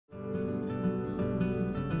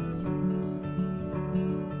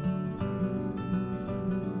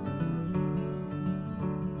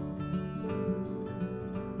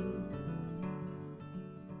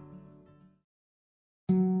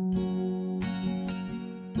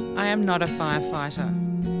I am not a firefighter.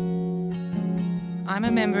 I'm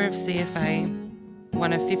a member of CFA,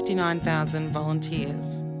 one of 59,000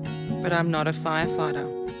 volunteers, but I'm not a firefighter.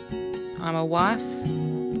 I'm a wife,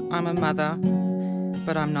 I'm a mother,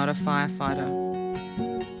 but I'm not a firefighter.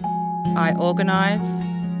 I organise,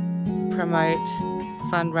 promote,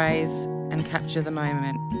 fundraise and capture the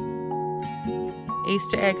moment.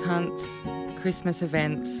 Easter egg hunts, Christmas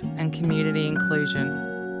events and community inclusion.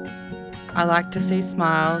 I like to see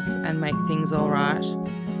smiles and make things all right.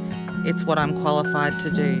 It's what I'm qualified to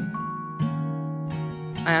do.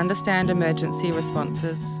 I understand emergency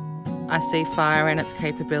responses. I see fire and its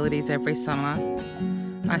capabilities every summer.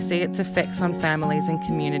 I see its effects on families and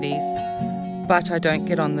communities, but I don't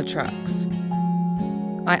get on the trucks.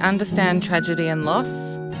 I understand tragedy and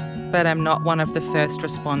loss, but I'm not one of the first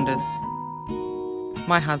responders.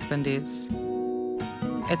 My husband is.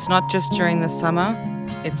 It's not just during the summer,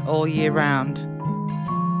 it's all year round.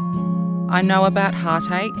 I know about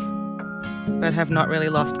heartache, but have not really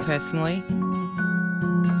lost personally.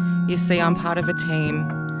 You see, I'm part of a team.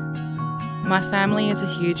 My family is a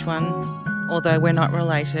huge one, although we're not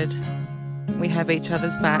related. We have each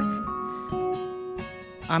other's back.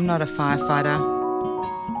 I'm not a firefighter,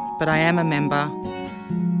 but I am a member.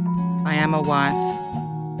 I am a wife.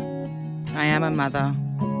 I am a mother.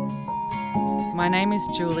 My name is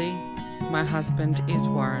Julie. My husband is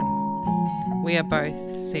Warren. We are both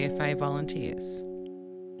CFA volunteers.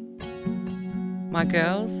 My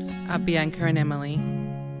girls are Bianca and Emily.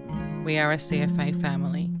 We are a CFA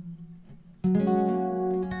family.